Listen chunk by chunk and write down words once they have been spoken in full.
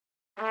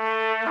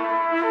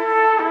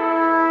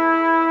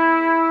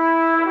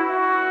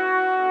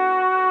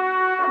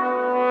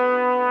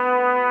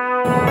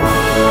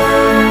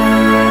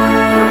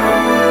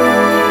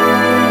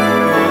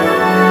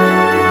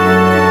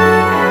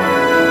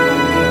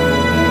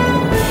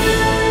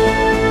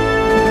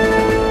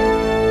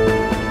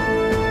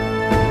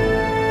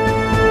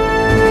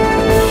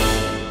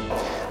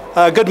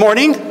Good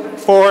morning.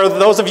 For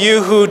those of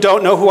you who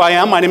don't know who I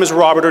am, my name is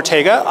Robert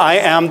Ortega. I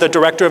am the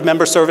Director of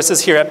Member Services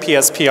here at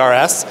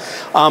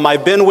PSPRS.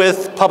 I've been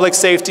with public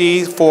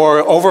safety for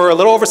a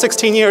little over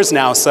 16 years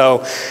now,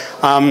 so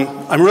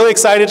I'm really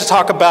excited to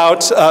talk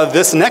about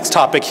this next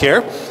topic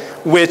here,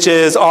 which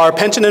is our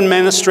pension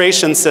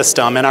administration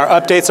system and our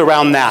updates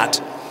around that.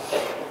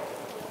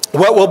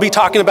 What we'll be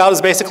talking about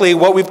is basically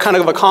what we've kind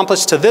of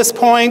accomplished to this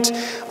point,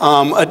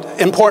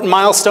 important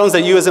milestones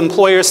that you as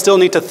employers still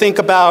need to think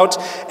about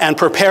and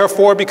prepare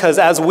for, because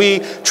as we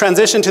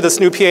transition to this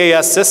new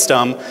PAS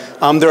system,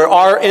 there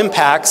are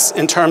impacts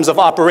in terms of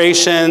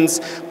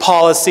operations,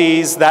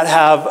 policies that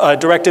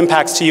have direct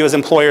impacts to you as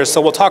employers. So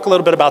we'll talk a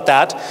little bit about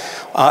that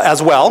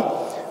as well.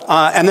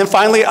 And then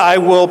finally, I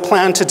will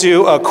plan to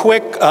do a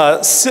quick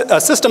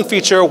system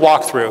feature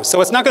walkthrough.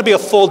 So it's not going to be a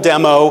full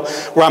demo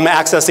where I'm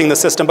accessing the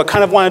system, but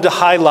kind of wanted to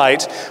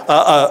highlight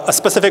a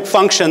specific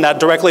function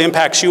that directly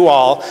impacts you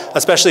all,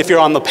 especially if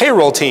you're on the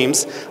payroll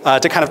teams,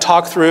 to kind of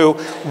talk through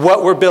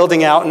what we're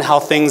building out and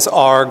how things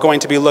are going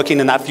to be looking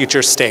in that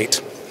future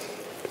state.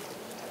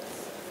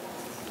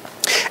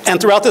 And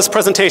throughout this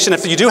presentation,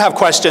 if you do have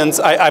questions,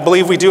 I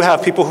believe we do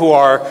have people who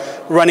are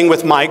running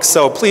with mics,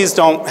 so please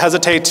don't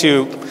hesitate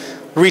to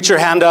reach your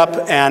hand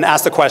up and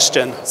ask the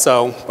question.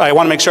 So I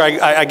want to make sure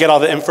I get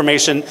all the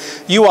information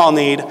you all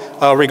need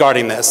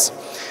regarding this.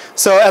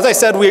 So as I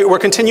said, we're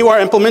continuing our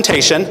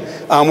implementation.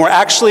 We're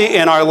actually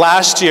in our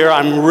last year.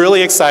 I'm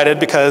really excited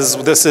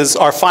because this is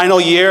our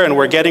final year and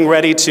we're getting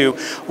ready to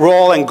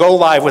roll and go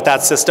live with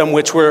that system,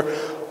 which we're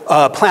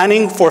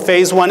planning for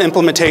phase 1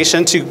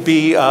 implementation to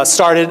be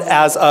started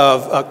as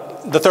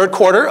of the third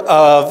quarter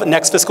of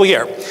next fiscal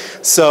year.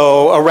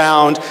 So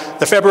around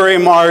the February,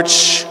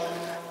 March,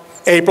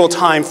 April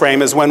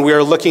timeframe is when we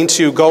are looking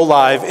to go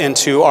live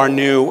into our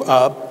new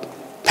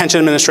pension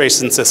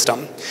administration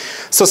system.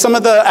 So some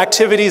of the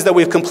activities that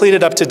we've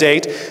completed up to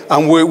date,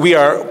 we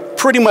are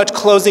pretty much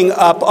closing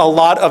up a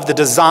lot of the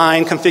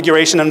design,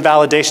 configuration, and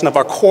validation of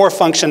our core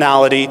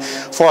functionality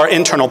for our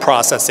internal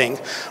processing.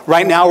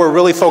 Right now, we're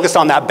really focused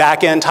on that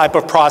back-end type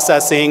of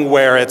processing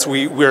where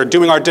we're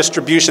doing our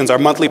distributions, our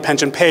monthly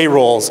pension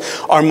payrolls,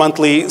 our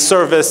monthly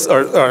service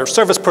or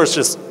service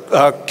purchase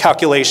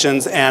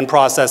calculations and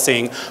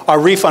processing, our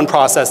refund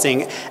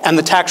processing, and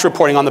the tax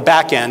reporting on the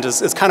back end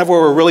is kind of where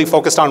we're really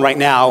focused on right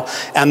now,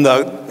 and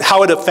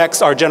how it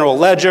affects our general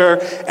ledger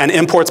and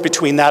imports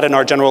between that and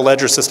our general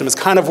ledger system is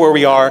kind of where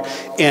we are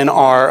in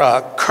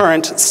our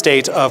current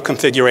state of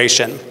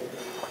configuration.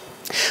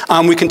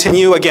 We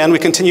continue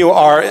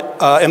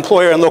our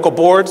employer and local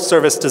board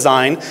service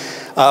design.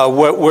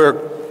 What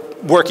we're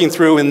working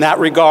through in that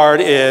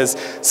regard is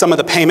some of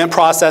the payment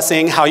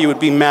processing, how you would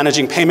be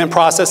managing payment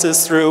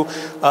processes through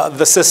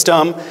the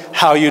system,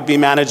 how you'd be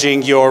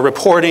managing your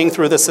reporting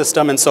through the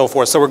system, and so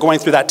forth. So we're going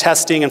through that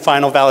testing and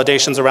final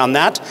validations around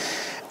that.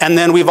 And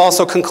then we've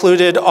also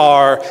concluded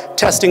our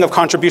testing of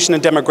contribution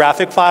and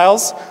demographic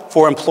files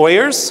for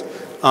employers.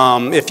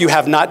 If you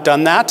have not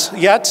done that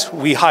yet,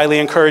 we highly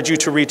encourage you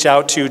to reach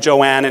out to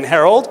Joanne and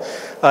Harold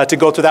to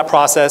go through that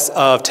process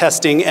of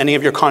testing any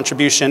of your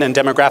contribution and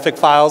demographic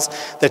files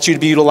that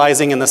you'd be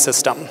utilizing in the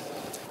system.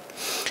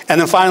 And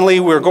then finally,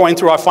 we're going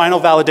through our final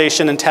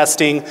validation and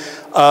testing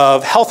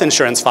of health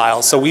insurance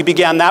files. So we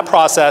began that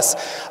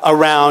process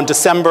around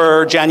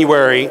December,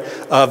 January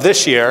of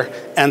this year.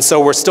 And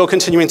so we're still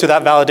continuing through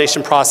that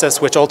validation process,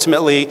 which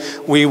ultimately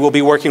we will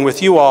be working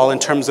with you all in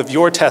terms of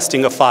your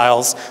testing of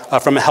files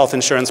from a health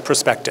insurance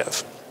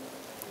perspective.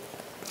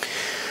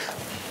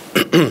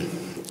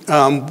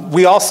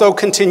 We also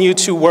continue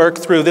to work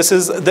through, this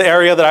is the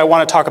area that I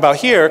want to talk about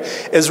here,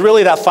 is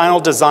really that final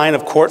design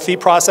of court fee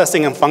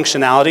processing and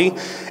functionality.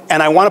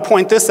 And I want to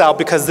point this out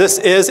because this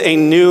is a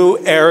new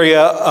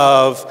area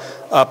of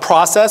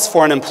process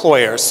for an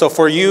employer. So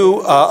for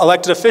you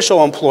elected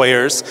official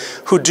employers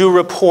who do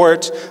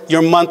report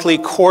your monthly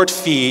court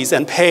fees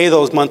and pay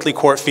those monthly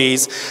court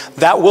fees,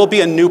 that will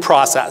be a new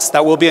process.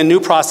 That will be a new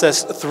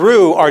process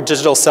through our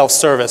digital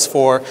self-service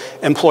for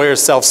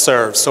employers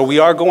self-serve. So we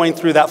are going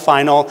through that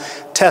final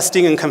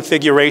testing and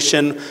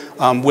configuration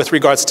with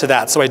regards to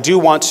that. So I do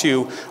want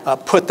to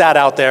put that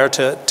out there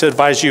to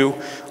advise you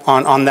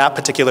on that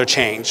particular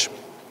change.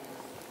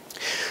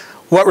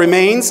 What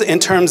remains in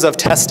terms of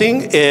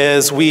testing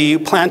is we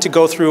plan to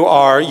go through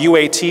our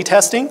UAT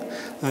testing.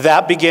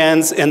 That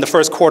begins in the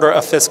first quarter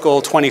of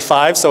fiscal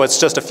 25, so it's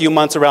just a few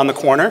months around the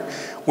corner.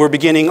 We're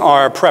beginning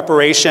our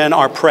preparation,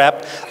 our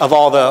prep of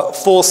all the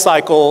full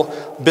cycle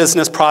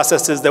business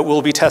processes that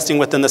we'll be testing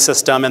within the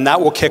system, and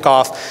that will kick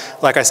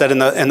off, like I said,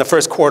 in the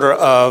first quarter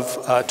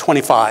of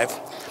 25.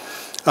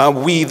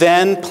 We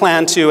then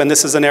plan to, and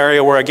this is an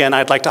area where, again,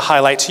 I'd like to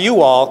highlight to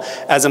you all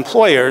as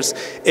employers,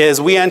 is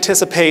we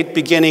anticipate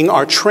beginning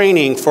our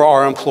training for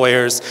our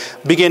employers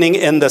beginning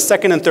in the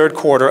second and third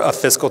quarter of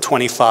fiscal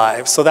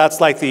 25. So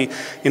that's like the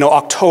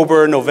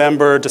October,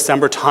 November,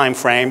 December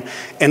timeframe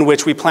in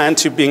which we plan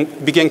to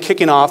begin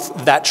kicking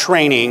off that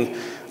training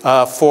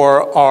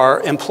for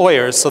our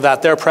employers so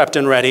that they're prepped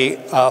and ready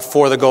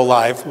for the go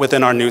live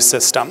within our new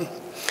system.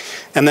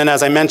 And then,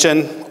 as I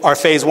mentioned, our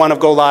phase 1 of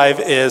Go Live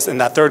is in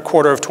that third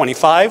quarter of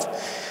 25.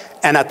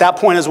 And at that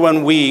point is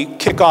when we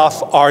kick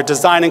off our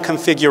design and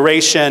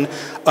configuration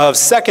of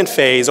second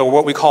phase, or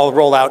what we call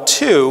Rollout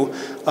 2,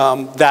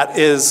 that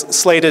is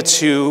slated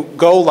to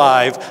go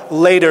live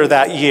later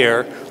that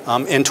year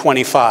in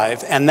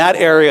 25. And that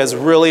area is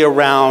really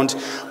around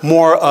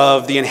more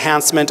of the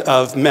enhancement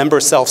of member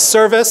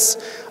self-service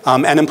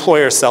and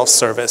employer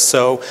self-service.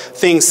 So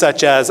things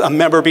such as a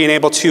member being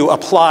able to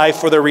apply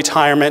for their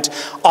retirement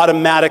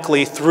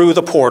automatically through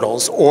the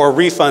portals, or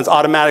refunds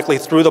automatically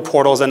through the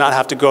portals and not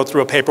have to go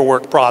through a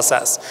paperwork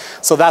process.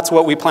 So that's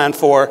what we plan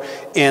for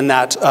in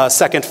that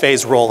second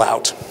phase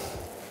rollout.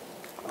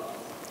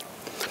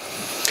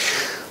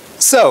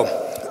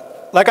 So,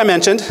 like I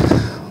mentioned,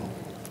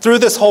 through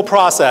this whole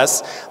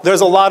process, there's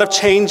a lot of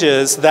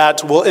changes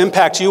that will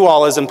impact you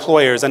all as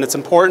employers, and it's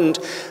important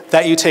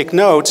that you take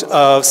note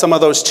of some of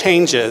those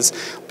changes,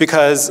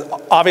 because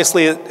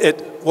obviously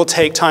it will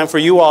take time for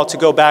you all to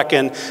go back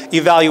and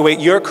evaluate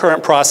your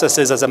current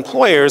processes as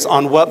employers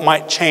on what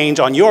might change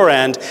on your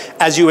end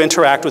as you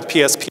interact with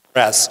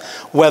PSPRS,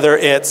 whether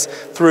it's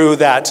through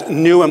that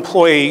new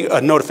employee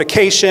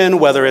notification,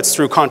 whether it's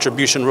through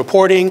contribution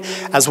reporting,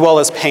 as well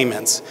as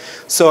payments.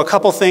 So a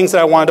couple things that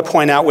I wanted to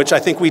point out, which I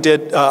think we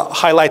did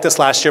highlight this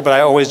last year, but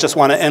I always just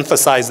want to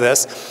emphasize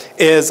this,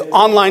 is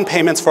online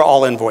payments for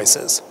all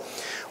invoices.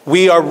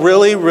 We are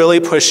really, really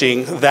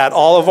pushing that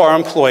all of our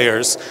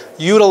employers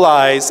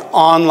utilize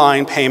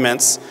online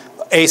payments,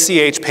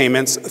 ACH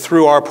payments,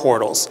 through our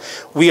portals.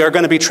 We are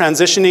going to be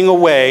transitioning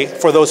away,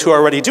 for those who are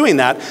already doing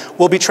that,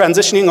 we'll be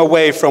transitioning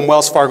away from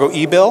Wells Fargo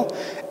eBill,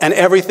 and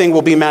everything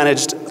will be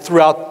managed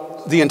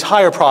throughout the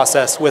entire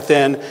process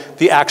within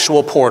the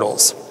actual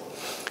portals.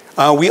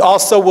 We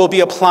also will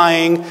be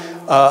applying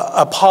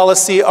a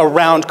policy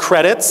around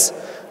credits,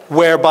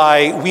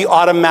 whereby we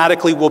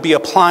automatically will be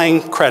applying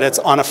credits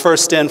on a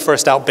first in,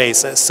 first out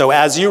basis. So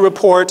as you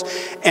report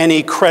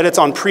any credits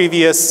on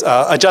previous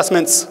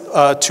adjustments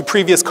to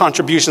previous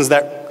contributions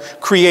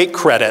that create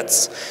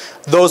credits,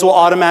 those will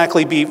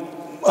automatically be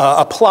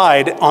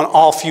applied on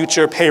all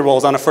future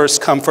payrolls on a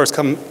first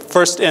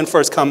in,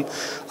 first come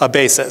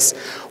basis.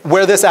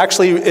 Where this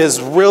actually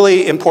is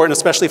really important,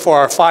 especially for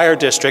our fire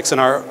districts and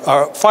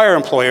our fire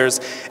employers,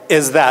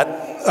 is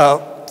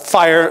that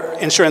fire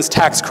insurance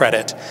tax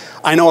credit.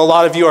 I know a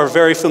lot of you are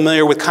very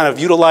familiar with kind of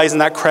utilizing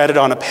that credit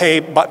on a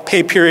pay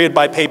period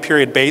by pay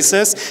period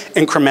basis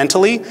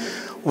incrementally.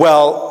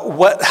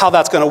 Well, how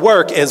that's going to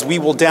work is we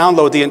will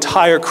download the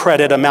entire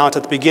credit amount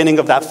at the beginning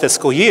of that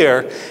fiscal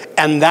year,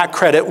 and that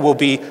credit will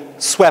be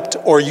swept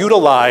or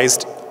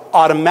utilized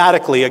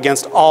automatically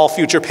against all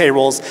future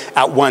payrolls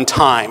at one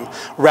time,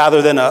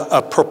 rather than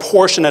a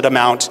proportionate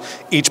amount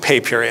each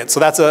pay period. So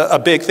that's a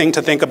big thing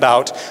to think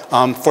about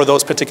for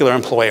those particular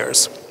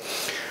employers.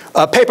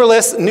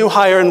 Paperless new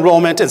hire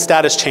enrollment and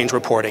status change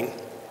reporting.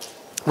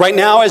 Right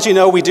now, as you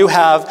know, we do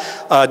have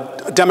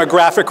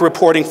demographic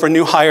reporting for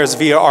new hires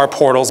via our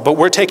portals, but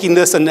we're taking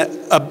this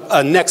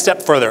a next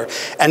step further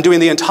and doing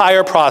the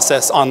entire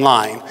process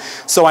online.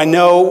 So I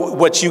know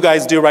what you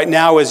guys do right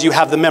now is you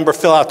have the member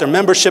fill out their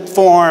membership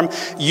form,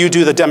 you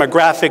do the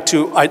demographic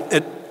to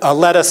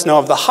let us know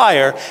of the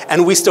hire,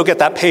 and we still get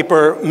that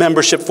paper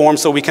membership form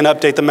so we can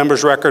update the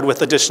member's record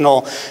with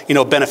additional,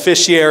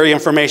 beneficiary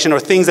information or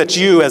things that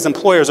you as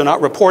employers are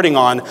not reporting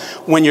on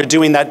when you're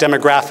doing that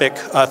demographic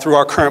through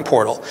our current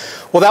portal.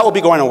 Well, that will be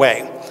going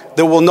away.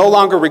 They will no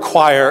longer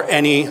require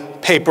any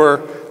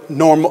paper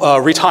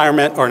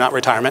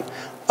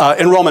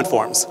enrollment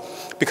forms.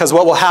 Because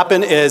what will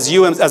happen is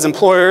you as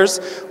employers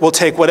will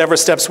take whatever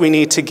steps we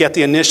need to get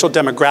the initial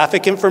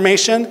demographic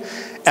information,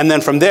 and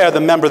then from there,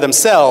 the member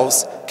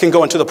themselves can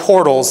go into the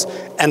portals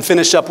and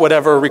finish up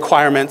whatever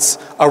requirements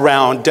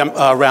around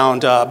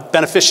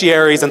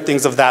beneficiaries and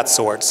things of that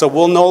sort. So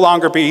we'll no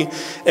longer be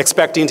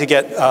expecting to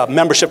get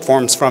membership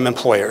forms from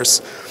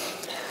employers.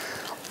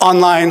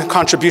 Online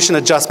contribution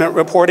adjustment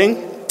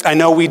reporting. I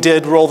know we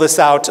did roll this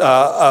out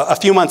a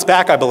few months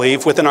back, I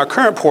believe, within our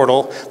current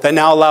portal that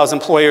now allows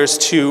employers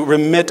to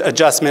remit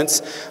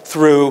adjustments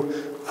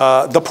through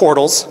the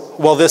portals.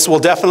 Well, this will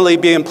definitely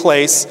be in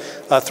place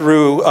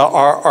through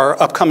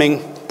our upcoming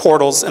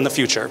portals in the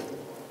future.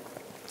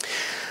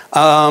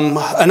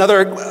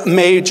 Another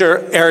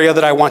major area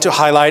that I want to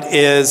highlight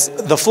is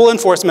the full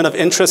enforcement of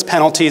interest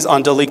penalties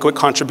on delinquent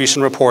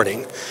contribution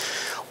reporting.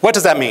 What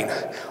does that mean?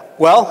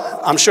 Well,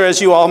 I'm sure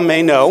as you all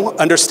may know,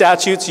 under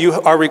statutes you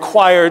are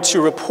required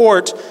to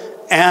report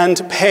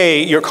and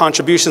pay your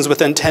contributions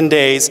within 10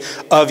 days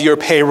of your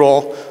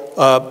payroll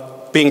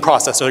being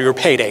processed, or your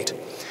pay date.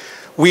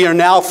 We are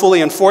now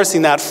fully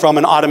enforcing that from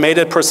an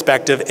automated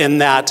perspective, in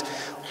that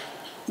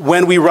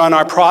when we run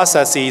our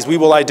processes, we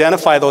will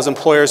identify those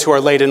employers who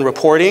are late in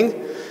reporting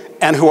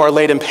and who are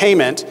late in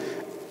payment,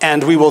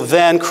 and we will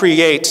then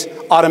create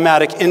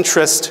automatic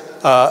interest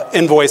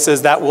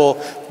invoices that will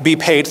be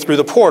paid through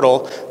the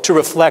portal to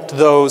reflect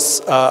those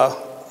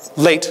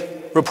late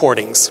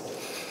reportings.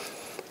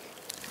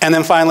 And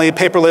then finally,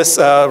 paperless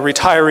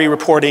retiree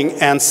reporting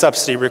and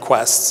subsidy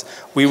requests.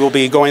 We will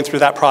be going through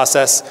that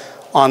process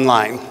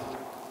online.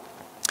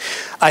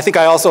 I think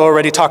I also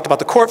already talked about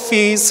the court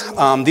fees.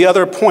 The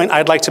other point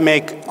I'd like to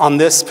make on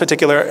this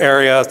particular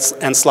area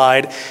and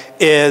slide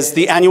is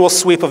the annual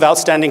sweep of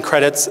outstanding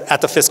credits at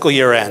the fiscal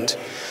year end.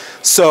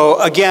 So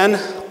again,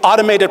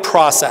 automated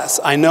process.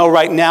 I know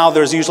right now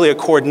there's usually a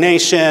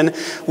coordination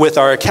with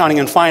our accounting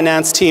and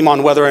finance team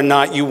on whether or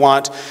not you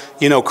want,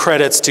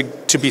 credits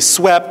to be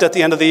swept at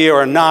the end of the year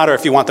or not, or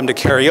if you want them to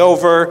carry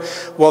over.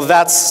 Well,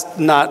 that's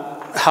not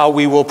how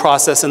we will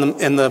process in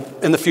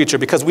the future,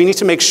 because we need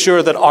to make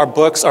sure that our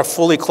books are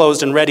fully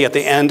closed and ready at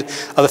the end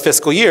of the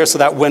fiscal year, so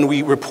that when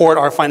we report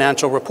our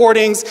financial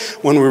reportings,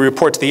 when we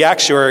report to the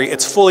actuary,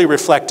 it's fully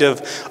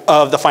reflective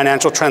of the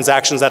financial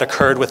transactions that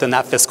occurred within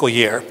that fiscal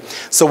year.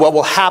 So what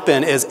will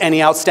happen is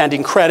any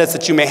outstanding credits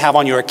that you may have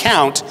on your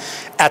account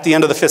at the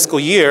end of the fiscal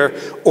year,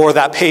 or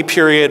that pay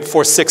period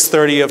for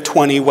 6/30 of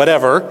 20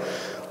 whatever,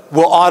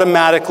 will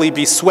automatically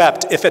be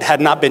swept if it had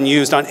not been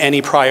used on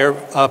any prior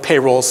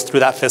payrolls through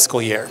that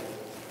fiscal year.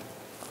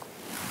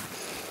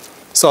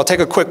 So I'll take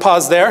a quick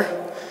pause there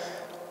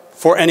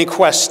for any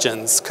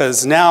questions,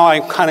 because now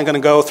I'm kind of going to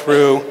go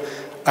through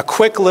a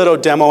quick little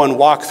demo and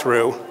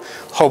walkthrough,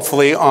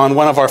 hopefully, on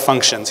one of our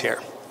functions here.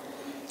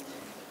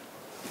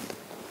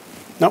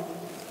 No?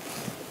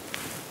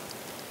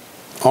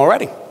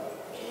 Alrighty.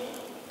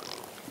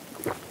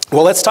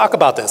 Well, let's talk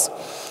about this.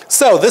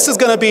 So this is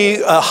going to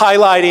be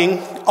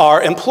highlighting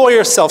our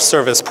employer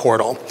self-service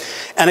portal.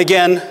 And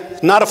again,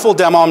 not a full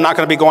demo, I'm not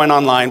going to be going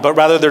online, but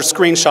rather there's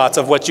screenshots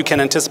of what you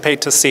can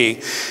anticipate to see.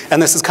 And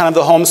this is kind of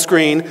the home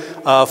screen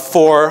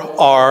for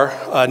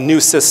our new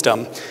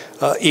system,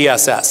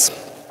 ESS.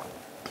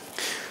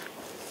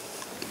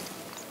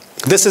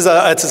 This is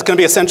it's going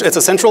to be it's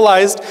a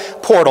centralized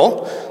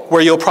portal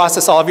where you'll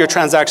process all of your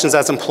transactions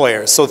as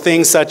employers. So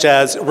things such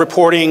as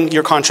reporting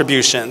your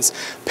contributions,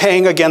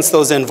 paying against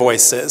those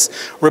invoices,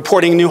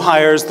 reporting new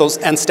hires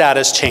and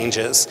status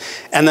changes.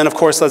 And then, of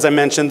course, as I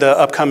mentioned, the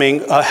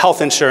upcoming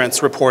health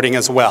insurance reporting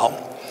as well.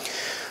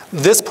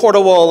 This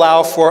portal will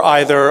allow for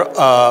either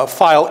a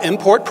file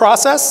import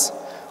process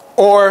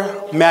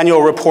or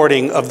manual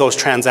reporting of those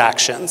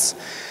transactions.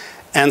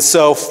 And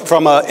so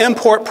from an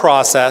import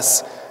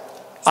process,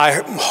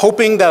 I'm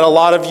hoping that a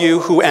lot of you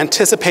who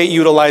anticipate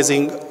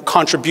utilizing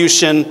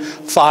contribution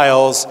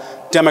files,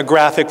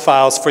 demographic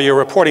files for your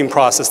reporting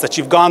process, that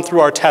you've gone through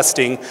our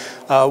testing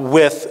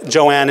with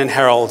Joanne and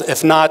Harold.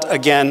 If not,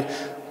 again,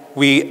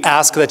 we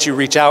ask that you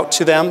reach out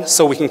to them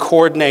so we can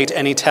coordinate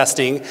any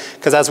testing,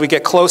 because as we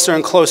get closer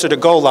and closer to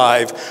go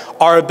live,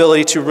 our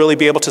ability to really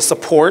be able to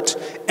support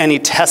any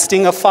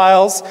testing of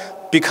files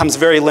becomes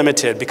very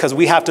limited, because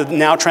we have to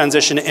now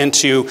transition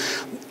into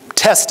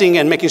testing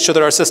and making sure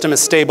that our system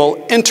is stable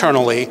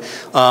internally.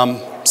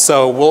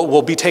 So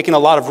we'll be taking a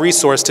lot of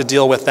resource to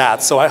deal with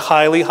that. So I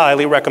highly,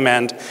 highly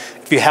recommend,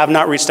 if you have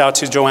not reached out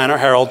to Joanne or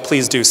Harold,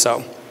 please do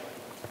so.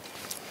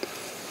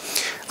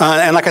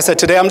 And like I said,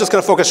 today I'm just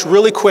going to focus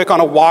really quick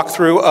on a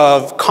walkthrough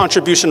of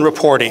contribution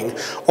reporting,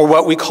 or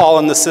what we call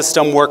in the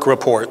system work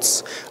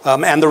reports,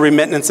 and the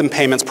remittance and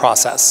payments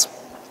process.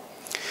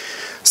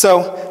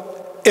 So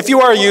if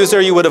you are a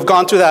user, you would have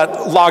gone through that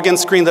login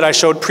screen that I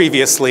showed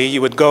previously.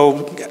 You would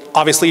go,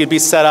 obviously you'd be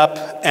set up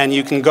and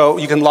you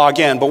can log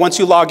in. But once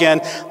you log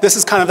in, this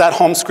is kind of that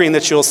home screen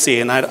that you'll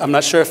see. And I'm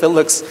not sure if it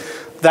looks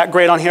that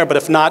great on here, but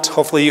if not,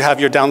 hopefully you have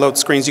your download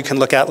screens you can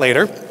look at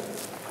later.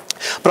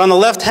 But on the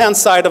left-hand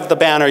side of the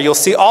banner, you'll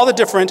see all the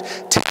different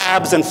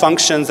tabs and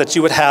functions that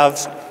you would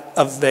have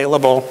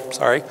available,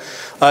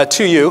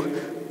 to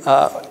you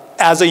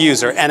as a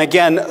user. And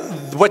again,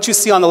 what you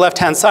see on the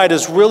left-hand side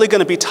is really going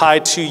to be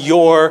tied to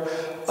your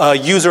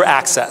user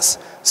access.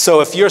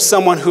 So if you're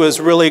someone who is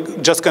really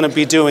just going to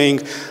be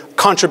doing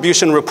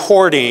contribution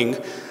reporting,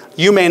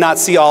 you may not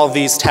see all of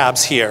these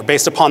tabs here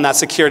based upon that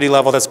security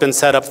level that's been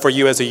set up for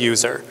you as a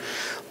user.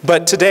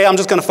 But today I'm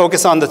just going to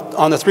focus on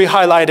the three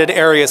highlighted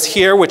areas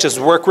here, which is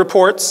work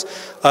reports,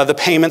 the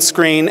payment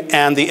screen,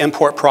 and the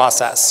import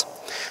process.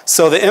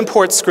 So the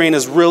import screen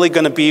is really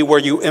going to be where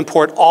you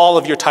import all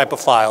of your type of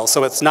files.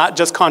 So it's not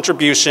just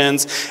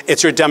contributions,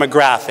 it's your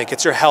demographic,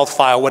 it's your health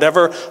file.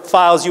 Whatever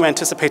files you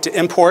anticipate to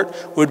import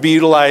would be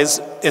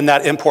utilized in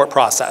that import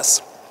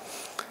process.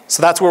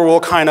 So that's where we'll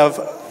kind of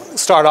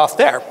start off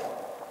there.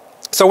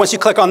 So once you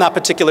click on that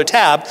particular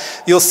tab,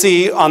 you'll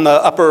see on the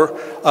upper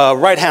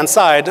right-hand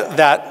side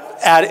that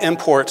Add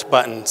Import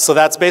button. So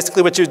that's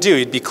basically what you do.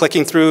 You'd be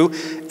clicking through,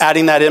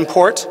 adding that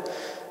import.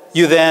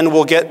 You then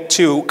will get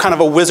to kind of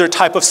a wizard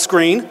type of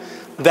screen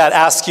that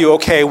asks you,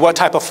 okay, what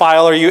type of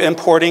file are you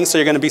importing? So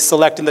you're going to be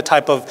selecting the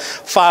type of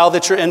file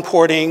that you're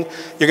importing.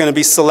 You're going to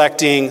be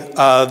selecting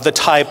the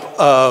type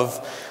of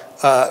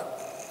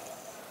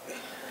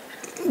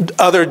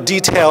other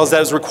details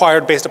that is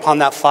required based upon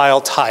that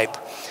file type.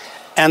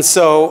 And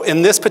so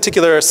in this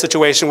particular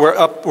situation, we're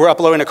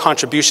uploading a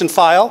contribution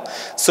file.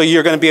 So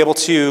you're going to be able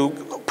to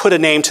put a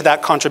name to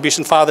that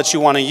contribution file that you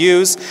want to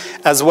use,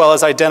 as well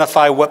as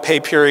identify what pay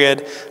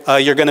period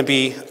you're going to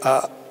be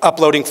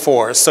uploading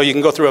for. So you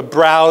can go through a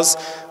browse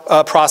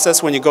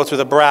process when you go through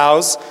the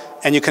browse,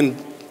 and you can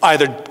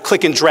either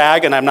click and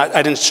drag, and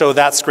I didn't show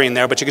that screen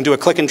there, but you can do a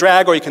click and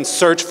drag, or you can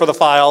search for the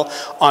file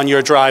on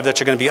your drive that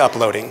you're going to be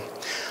uploading.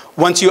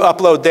 Once you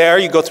upload there,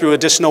 you go through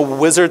additional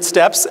wizard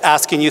steps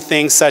asking you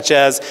things such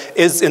as,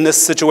 in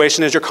this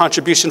situation, is your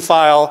contribution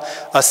file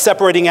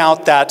separating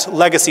out that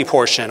legacy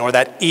portion or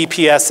that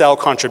EPSL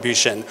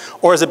contribution?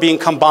 Or is it being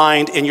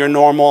combined in your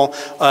normal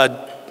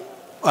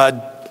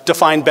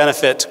defined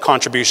benefit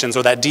contributions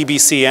or that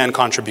DBCN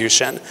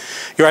contribution?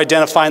 You're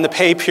identifying the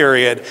pay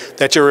period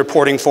that you're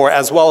reporting for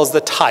as well as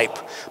the type.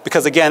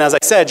 Because again, as I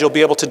said, you'll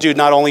be able to do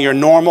not only your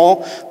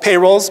normal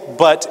payrolls,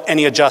 but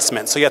any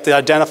adjustments. So you have to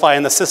identify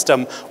in the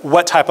system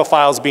what type of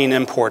file is being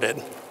imported.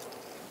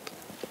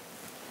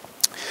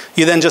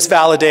 You then just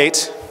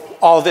validate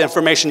all of the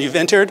information you've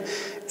entered,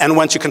 and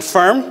once you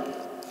confirm,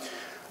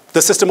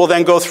 the system will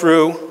then go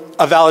through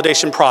a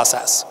validation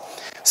process.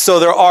 So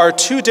there are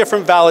two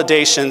different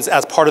validations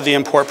as part of the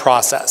import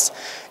process.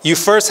 You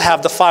first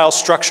have the file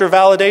structure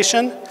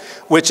validation,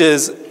 which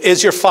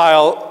is your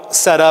file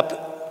set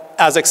up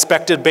as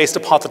expected based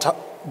upon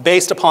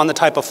the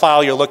type of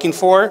file you're looking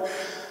for,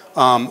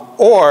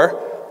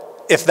 or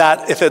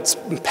if it's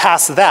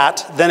past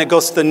that, then it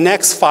goes to the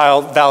next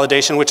file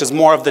validation, which is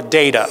more of the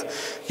data.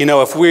 You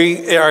know, if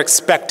we are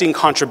expecting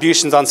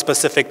contributions on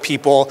specific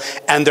people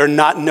and they're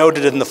not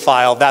noted in the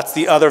file, that's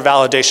the other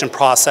validation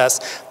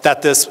process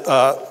that this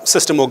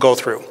system will go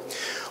through.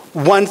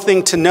 One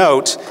thing to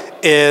note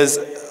is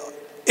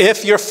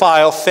if your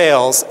file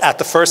fails at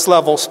the first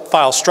level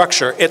file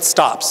structure, it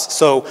stops.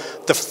 So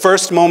the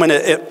first moment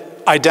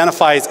it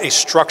identifies a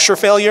structure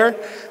failure,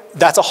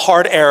 that's a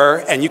hard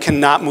error and you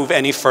cannot move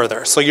any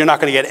further. So you're not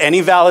going to get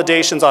any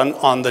validations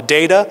on the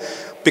data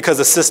because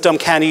the system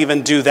can't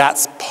even do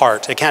that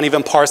part. It can't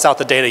even parse out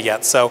the data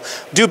yet. So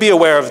do be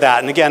aware of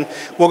that. And again,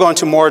 we'll go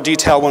into more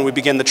detail when we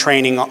begin the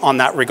training on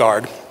that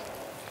regard.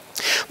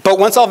 But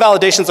once all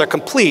validations are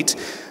complete,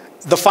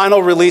 the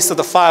final release of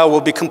the file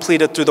will be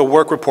completed through the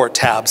work report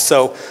tab.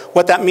 So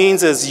what that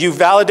means is you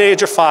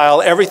validated your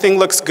file, everything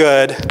looks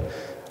good.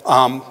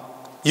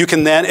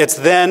 It's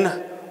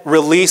then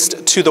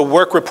released to the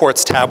work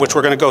reports tab, which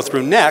we're going to go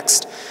through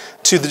next,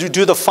 to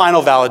do the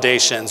final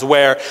validations,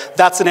 where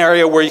that's an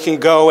area where you can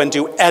go and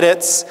do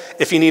edits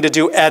if you need to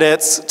do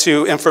edits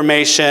to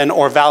information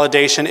or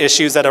validation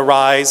issues that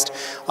arise,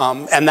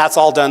 and that's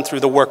all done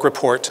through the work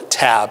report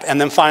tab. And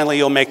then finally,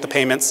 you'll make the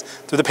payments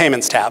through the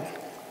payments tab.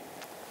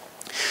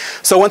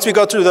 So once we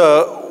go through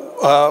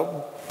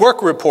the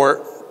work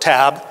report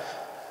tab,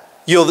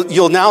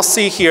 you'll now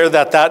see here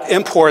that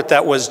import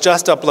that was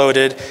just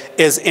uploaded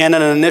is in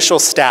an initial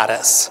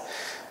status.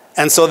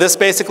 And so this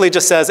basically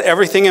just says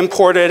everything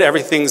imported,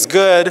 everything's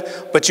good,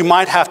 but you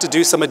might have to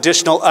do some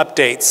additional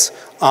updates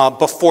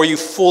before you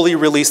fully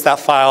release that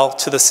file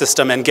to the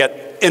system and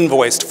get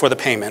invoiced for the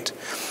payment.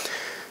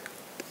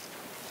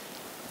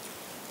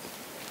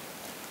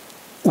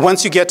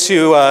 Once you get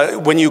to,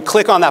 when you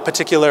click on that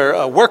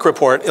particular work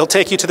report, it'll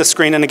take you to the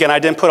screen. And again, I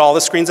didn't put all the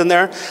screens in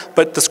there,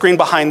 but the screen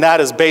behind that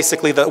is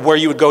basically where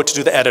you would go to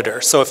do the editor.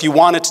 So if you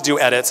wanted to do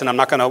edits, and I'm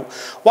not going to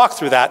walk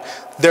through that,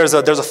 there's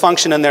a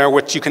function in there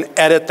which you can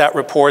edit that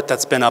report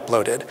that's been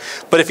uploaded.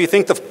 But if you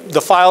think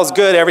the file's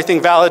good,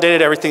 everything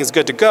validated, everything's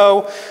good to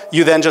go,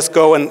 you then just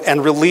go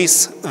and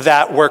release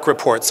that work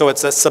report. So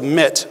it's a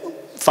submit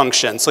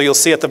function. So you'll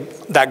see at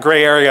that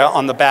gray area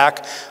on the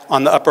back,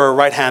 on the upper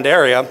right-hand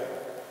area,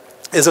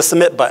 is a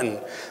submit button.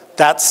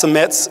 That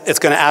submits, it's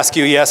going to ask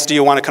you, yes, do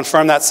you want to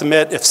confirm that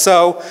submit? If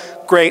so,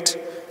 great.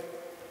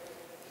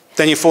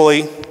 Then you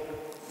fully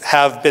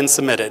have been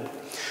submitted.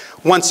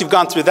 Once you've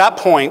gone through that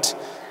point,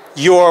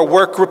 your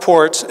work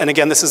report, and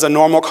again, this is a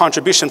normal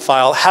contribution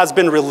file, has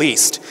been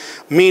released,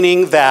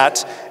 meaning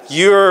that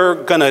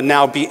you're going to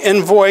now be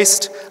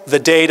invoiced, the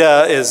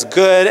data is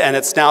good, and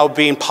it's now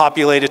being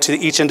populated to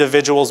each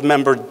individual's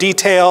member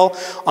detail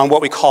on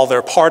what we call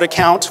their part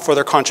account for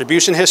their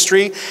contribution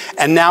history,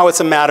 and now it's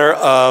a matter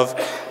of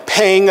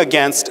paying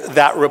against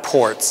that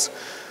reports.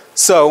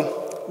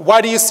 So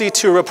why do you see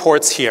two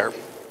reports here?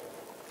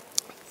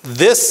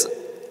 This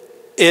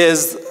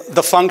is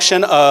the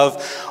function of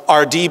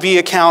our DB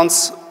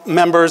accounts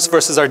members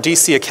versus our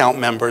DC account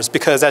members,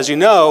 because as you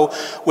know,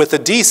 with the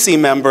DC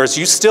members,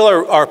 you still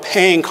are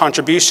paying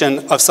contribution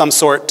of some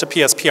sort to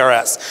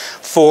PSPRS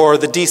for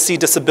the DC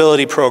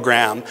disability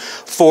program,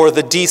 for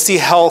the DC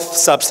health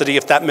subsidy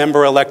if that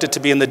member elected to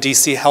be in the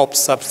DC health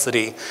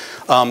subsidy,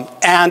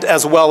 and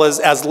as well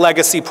as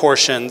legacy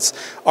portions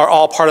are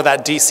all part of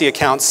that DC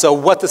account. So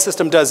what the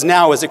system does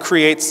now is it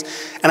creates,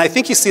 and I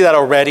think you see that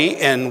already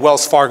in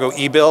Wells Fargo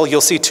e-bill,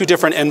 you'll see two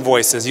different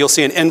invoices. You'll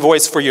see an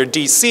invoice for your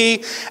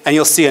DC and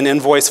you'll see an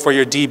invoice for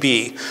your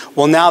DB.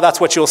 Well, now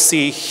that's what you'll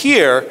see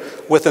here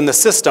within the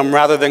system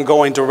rather than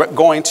going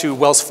to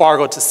Wells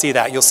Fargo to see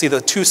that. You'll see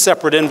the two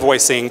separate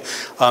invoicing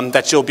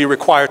that you'll be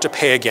required to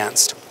pay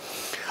against.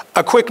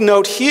 A quick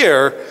note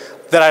here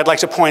that I'd like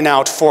to point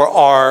out for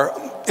our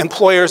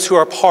employers who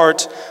are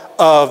part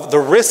of the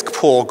risk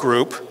pool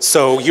group.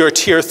 So your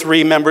tier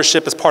 3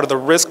 membership is part of the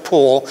risk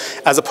pool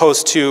as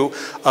opposed to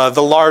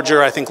the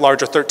larger, I think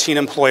larger 13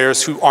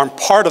 employers who aren't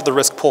part of the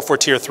risk pool for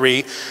tier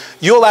 3.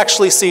 You'll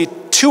actually see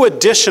 2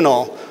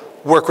 additional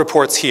work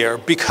reports here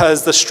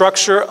because the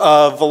structure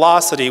of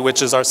Velocity,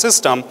 which is our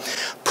system,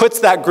 puts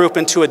that group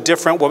into a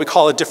different, what we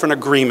call a different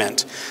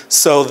agreement.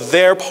 So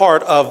they're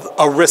part of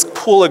a risk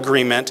pool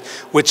agreement,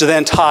 which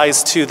then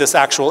ties to this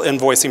actual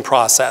invoicing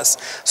process.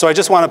 So I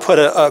just want to put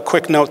a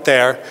quick note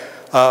there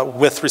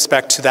with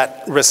respect to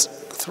that risk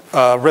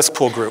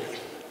pool group.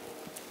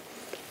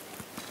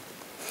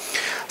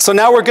 So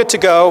now we're good to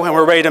go and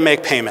we're ready to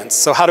make payments.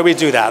 So how do we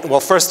do that? Well,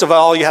 first of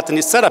all, you have to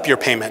set up your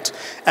payment.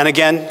 And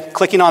again,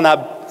 clicking on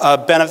that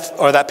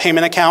that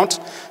payment account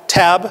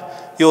tab,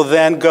 you'll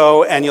then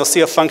go and you'll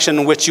see a function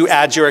in which you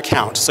add your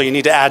account. So you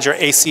need to add your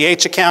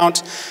ACH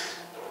account,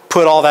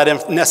 put all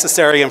that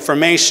necessary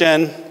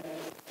information,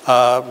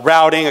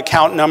 routing,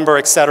 account number,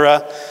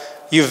 etc.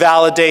 You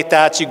validate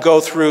that, you go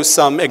through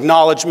some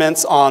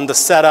acknowledgments on the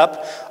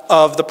setup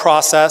of the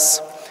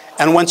process.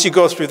 And once you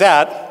go through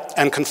that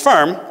and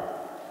confirm,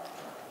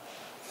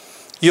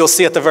 you'll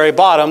see at the very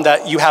bottom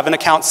that you have an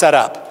account set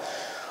up.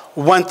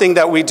 One thing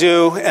that we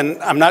do,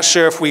 and I'm not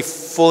sure if we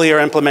fully are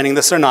implementing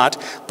this or not,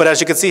 but as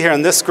you can see here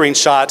in this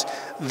screenshot,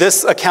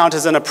 this account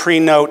is in a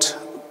pre-note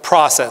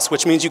process,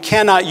 which means you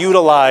cannot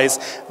utilize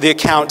the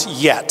account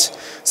yet.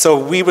 So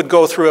we would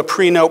go through a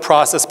pre-note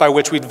process by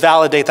which we'd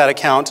validate that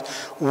account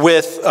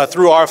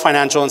through our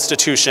financial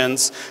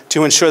institutions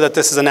to ensure that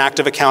this is an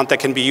active account that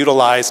can be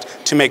utilized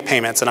to make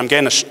payments. And I'm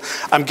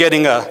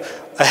getting a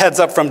heads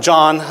up from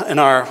John and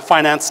our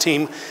finance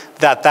team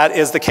that that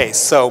is the case.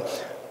 So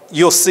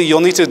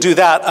you'll need to do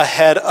that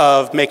ahead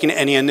of making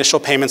any initial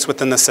payments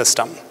within the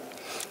system.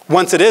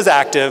 Once it is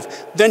active,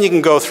 then you can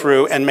go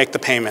through and make the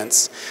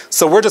payments.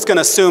 So we're just going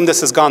to assume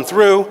this has gone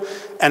through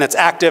and it's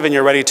active and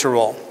you're ready to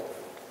roll.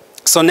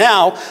 So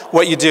now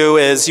what you do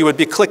is you would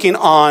be clicking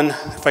on,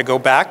 if I go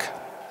back,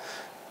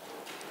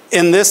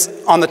 on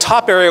the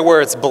top area where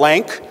it's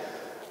blank,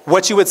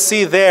 what you would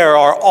see there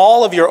are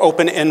all of your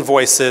open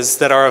invoices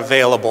that are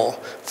available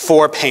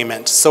for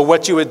payment. So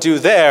what you would do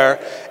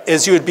there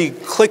is you would be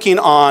clicking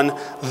on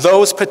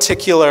those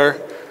particular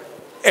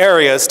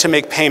areas to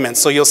make payments.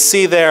 So you'll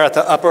see there at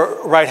the upper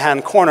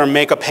right-hand corner,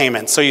 make a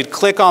payment. So you'd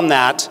click on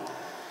that.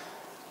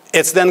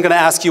 It's then going to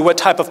ask you what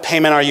type of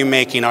payment are you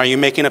making? Are you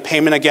making a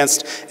payment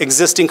against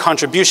existing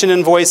contribution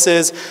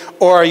invoices,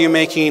 or are you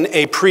making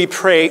a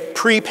prepaid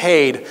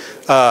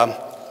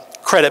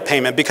credit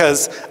payment?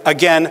 Because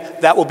again,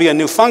 that will be a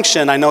new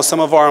function. I know some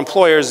of our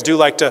employers do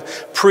like to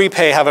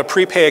have a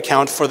prepay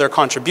account for their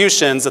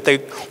contributions that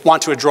they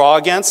want to draw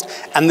against,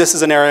 and this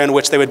is an area in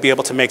which they would be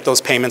able to make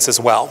those payments as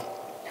well.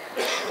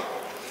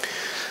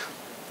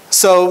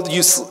 So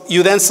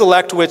you then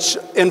select which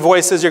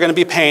invoices you're going to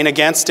be paying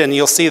against, and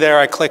you'll see there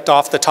I clicked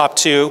off the top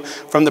 2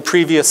 from the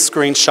previous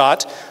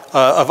screenshot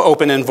of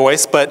open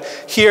invoice, but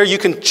here you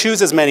can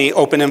choose as many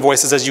open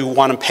invoices as you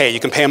want to pay. You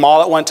can pay them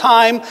all at one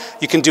time,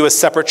 you can do a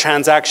separate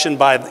transaction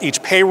by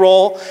each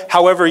payroll,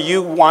 however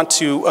you want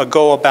to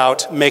go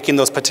about making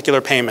those particular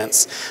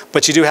payments.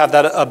 But you do have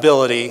that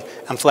ability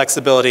and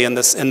flexibility in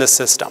this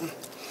system.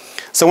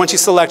 So once you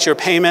select your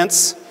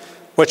payments,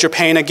 what you're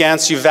paying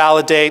against, you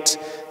validate,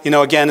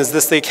 again, is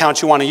this the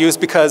account you want to use?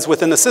 Because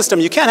within the system,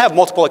 you can't have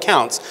multiple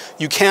accounts.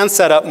 You can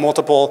set up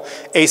multiple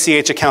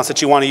ACH accounts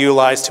that you want to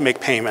utilize to make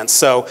payments.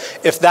 So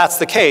if that's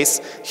the case,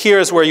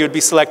 here's where you would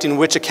be selecting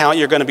which account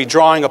you're going to be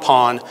drawing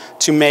upon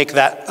to make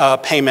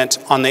that payment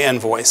on the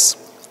invoice.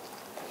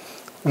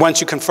 Once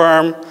you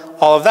confirm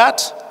all of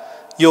that,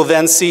 you'll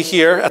then see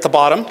here at the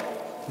bottom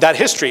that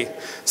history.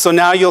 So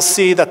now you'll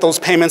see that those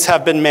payments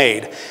have been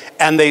made,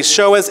 and they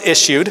show as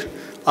issued.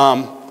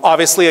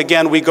 Obviously,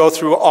 again, we go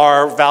through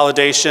our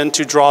validation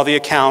to draw the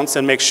accounts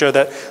and make sure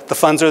that the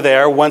funds are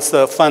there. Once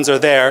the funds are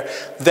there,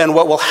 then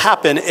what will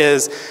happen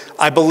is,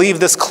 I believe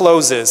this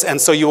closes, and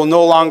so you will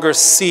no longer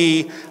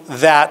see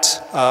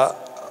that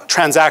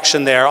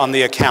transaction there on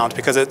the account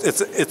because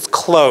it's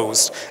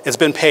closed. It's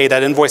been paid.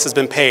 That invoice has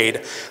been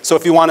paid. So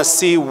if you want to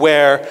see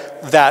where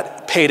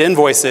that paid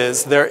invoice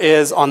is, there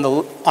is on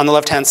the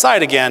left-hand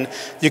side again,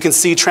 you can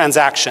see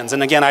transactions.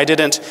 And again, I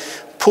didn't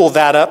pull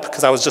that up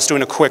because I was just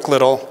doing a quick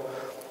little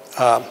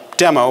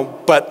demo,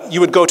 but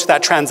you would go to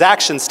that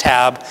transactions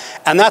tab,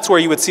 and that's where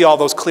you would see all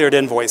those cleared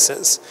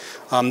invoices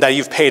that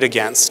you've paid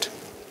against.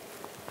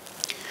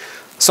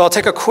 So I'll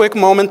take a quick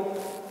moment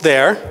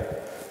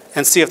there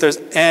and see if there's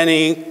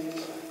any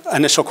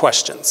initial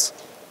questions.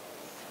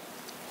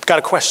 Got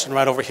a question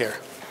right over here.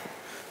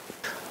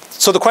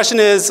 So the question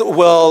is,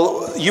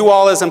 will you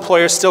all as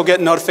employers still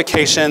get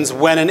notifications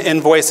when an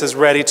invoice is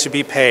ready to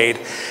be paid?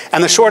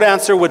 And the short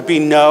answer would be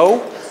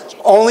no,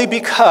 only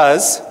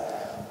because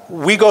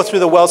we go through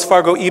the Wells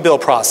Fargo e-bill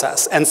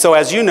process. And so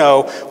as you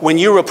know, when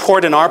you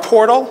report in our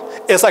portal,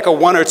 it's like a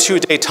 1 or 2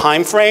 day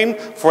time frame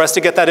for us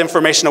to get that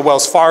information to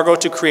Wells Fargo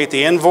to create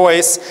the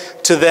invoice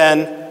to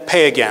then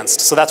pay against.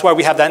 So that's why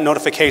we have that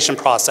notification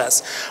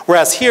process.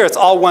 Whereas here, it's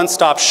all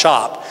one-stop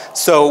shop.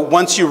 So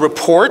once you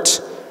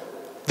report,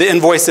 the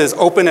invoice is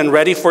open and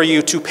ready for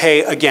you to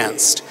pay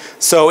against.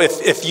 So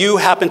if you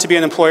happen to be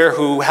an employer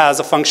who has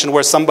a function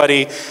where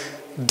somebody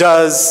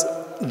does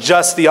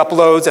just the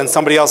uploads and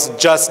somebody else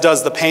just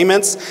does the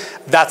payments,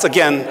 that's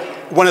again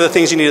one of the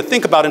things you need to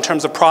think about in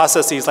terms of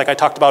processes, like I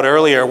talked about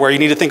earlier, where you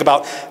need to think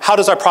about how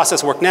does our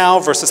process work now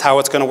versus how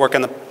it's going to work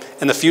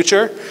in the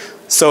future.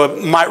 So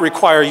it might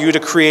require you to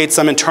create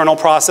some internal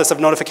process of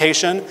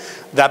notification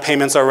that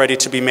payments are ready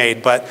to be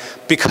made. But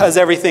because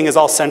everything is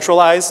all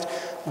centralized,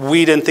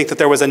 we didn't think that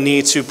there was a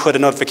need to put a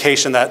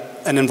notification that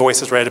an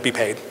invoice is ready to be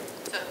paid.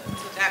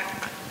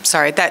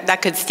 Sorry,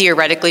 that could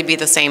theoretically be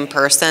the same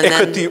person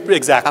then? It could,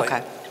 exactly.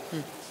 Okay.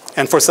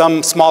 And for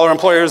some smaller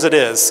employers it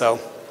is, so.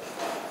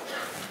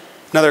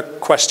 Another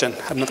question.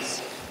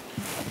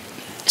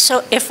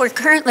 So if we're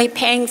currently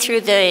paying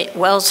through the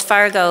Wells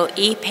Fargo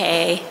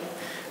ePay,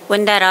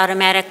 wouldn't that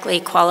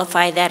automatically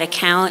qualify that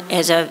account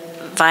as a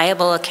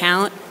viable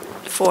account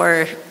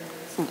for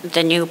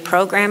the new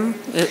program?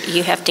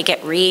 You have to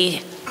get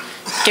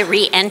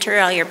re-enter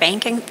all your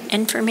banking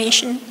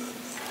information?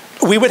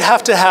 We would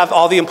have to have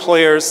all the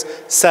employers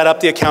set up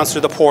the accounts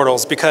through the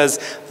portals because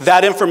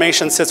that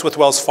information sits with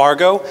Wells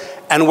Fargo,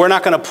 and we're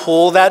not going to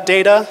pull that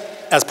data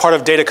as part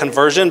of data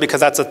conversion because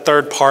that's a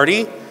third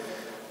party.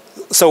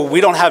 So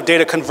we don't have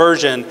data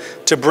conversion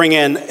to bring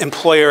in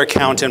employer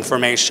account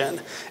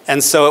information.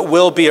 And so it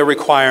will be a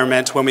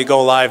requirement when we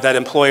go live that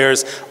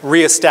employers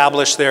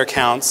reestablish their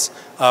accounts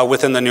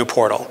within the new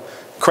portal.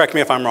 Correct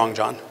me if I'm wrong,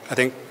 John. I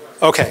think,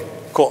 okay,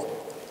 cool.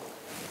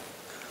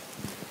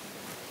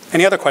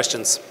 Any other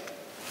questions?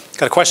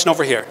 Got a question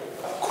over here.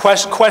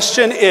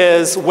 Question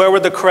is, where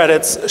would the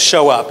credits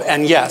show up?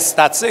 And yes,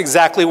 that's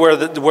exactly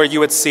where you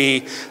would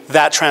see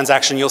that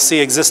transaction. You'll see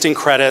existing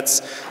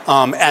credits.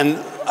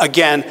 And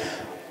again,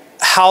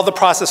 how the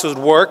process would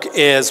work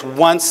is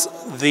once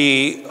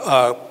the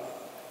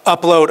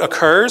upload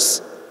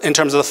occurs in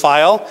terms of the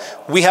file,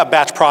 we have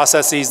batch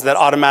processes that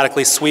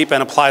automatically sweep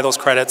and apply those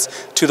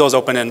credits to those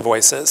open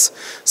invoices.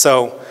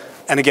 So,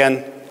 and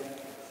again,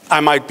 I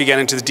might be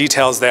getting into the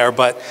details there,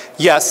 but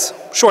yes,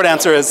 short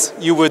answer is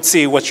you would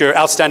see what your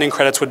outstanding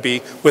credits would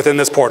be within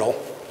this portal.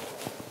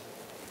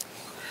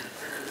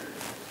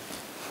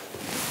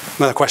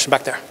 Another question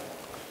back there.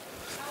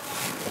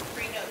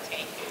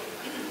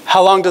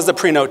 How long does the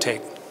pre-note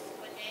take? 1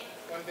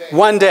 day.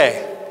 1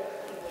 day.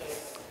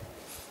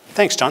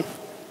 Thanks, John.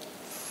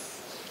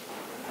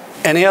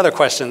 Any other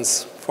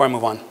questions before I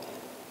move on?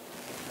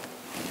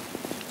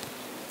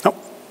 Nope.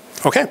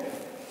 Okay.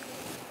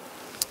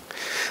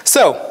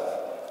 So,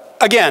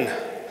 again,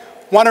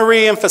 want to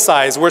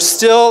re-emphasize,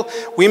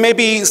 we may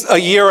be a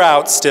year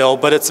out still,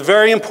 but it's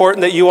very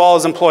important that you all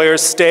as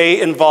employers stay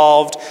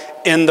involved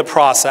in the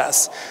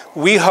process.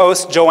 We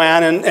host,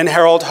 Joanne and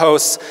Harold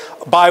hosts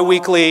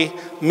bi-weekly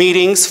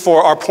meetings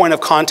for our point of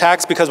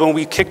contacts because when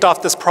we kicked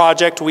off this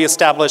project, we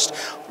established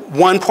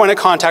one point of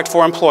contact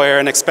for employer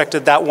and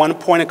expected that one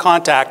point of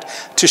contact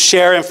to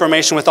share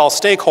information with all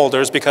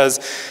stakeholders because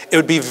it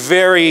would be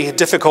very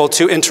difficult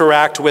to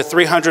interact with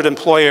 300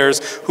 employers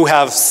who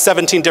have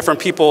 17 different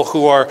people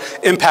who are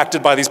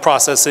impacted by these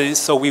processes.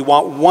 So we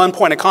want one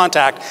point of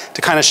contact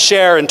to kind of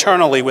share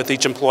internally with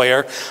each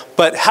employer.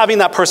 But having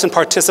that person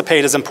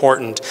participate is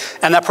important.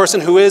 And that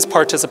person who is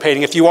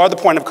participating, if you are the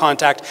point of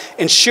contact,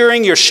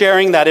 ensuring you're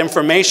sharing that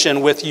information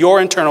with your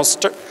internal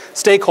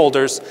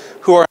stakeholders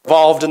who are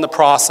involved in the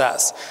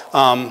process.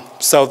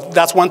 So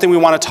that's one thing we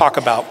want to talk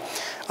about.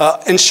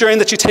 Ensuring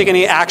that you take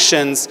any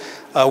actions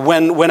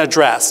when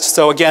addressed.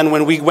 So again,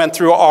 when we went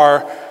through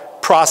our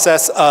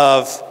process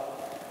of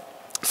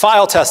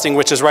file testing,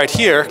 which is right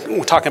here,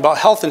 we're talking about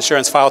health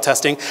insurance file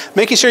testing,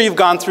 making sure you've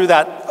gone through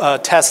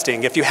that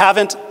testing. If you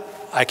haven't,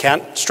 I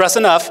can't stress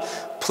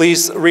enough,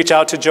 please reach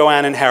out to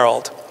Joanne and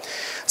Harold.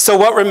 So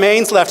what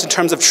remains left in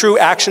terms of true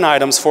action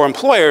items for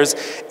employers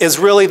is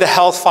really the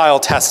health file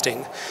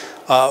testing.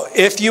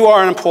 If you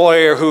are an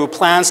employer who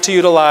plans to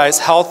utilize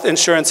health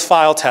insurance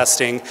file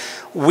testing,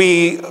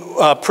 we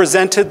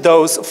presented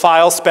those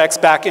file specs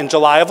back in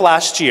July of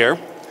last year.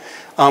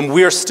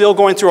 We are still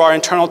going through our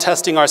internal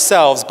testing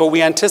ourselves, but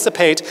we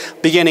anticipate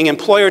beginning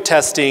employer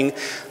testing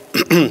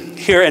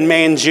here in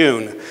May and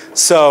June.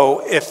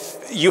 So if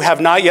you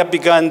have not yet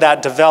begun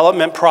that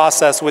development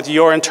process with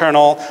your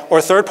internal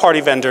or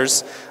third-party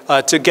vendors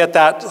to get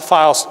that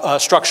file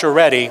structure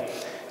ready,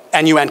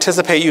 and you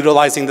anticipate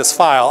utilizing this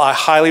file, I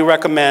highly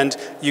recommend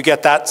you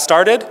get that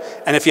started.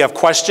 And if you have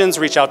questions,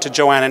 reach out to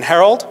Joanne and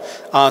Harold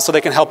so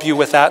they can help you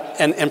with that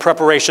in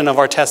preparation of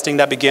our testing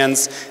that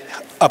begins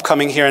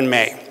upcoming here in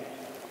May.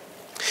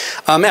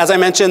 As I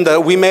mentioned,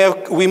 we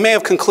may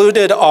have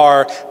concluded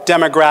our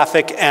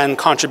demographic and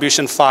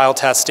contribution file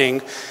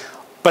testing.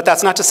 But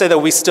that's not to say that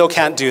we still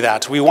can't do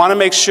that. We want to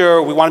make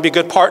sure, we want to be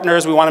good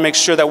partners, we want to make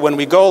sure that when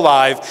we go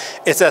live,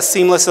 it's as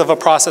seamless of a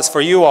process for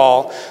you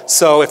all.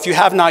 So if you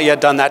have not yet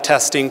done that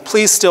testing,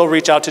 please still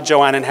reach out to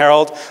Joanne and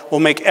Harold.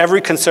 We'll make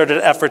every concerted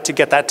effort to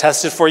get that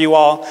tested for you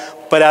all.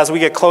 But as we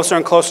get closer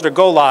and closer to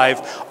go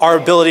live, our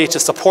ability to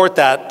support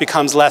that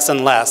becomes less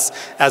and less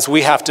as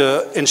we have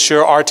to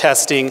ensure our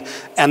testing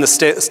and the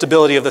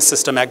stability of the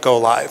system at go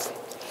live.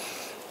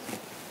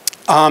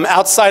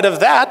 Outside of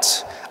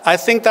that, I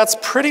think that's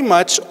pretty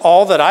much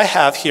all that I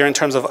have here in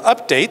terms of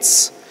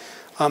updates.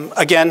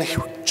 Again,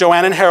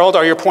 Joanne and Harold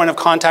are your point of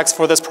contacts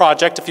for this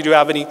project if you do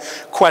have any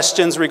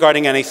questions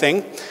regarding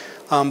anything.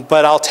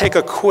 But I'll take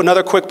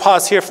another quick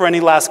pause here for any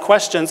last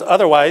questions.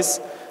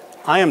 Otherwise,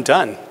 I am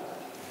done.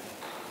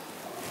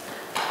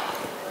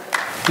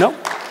 No?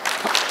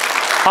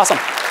 Awesome.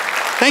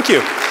 Thank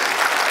you.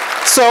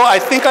 So I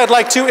think I'd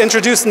like to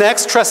introduce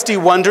next Trustee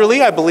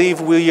Wonderly. I believe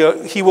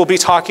he will be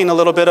talking a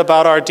little bit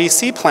about our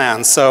DC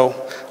plans. So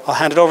I'll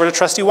hand it over to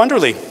Trustee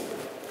Wonderly.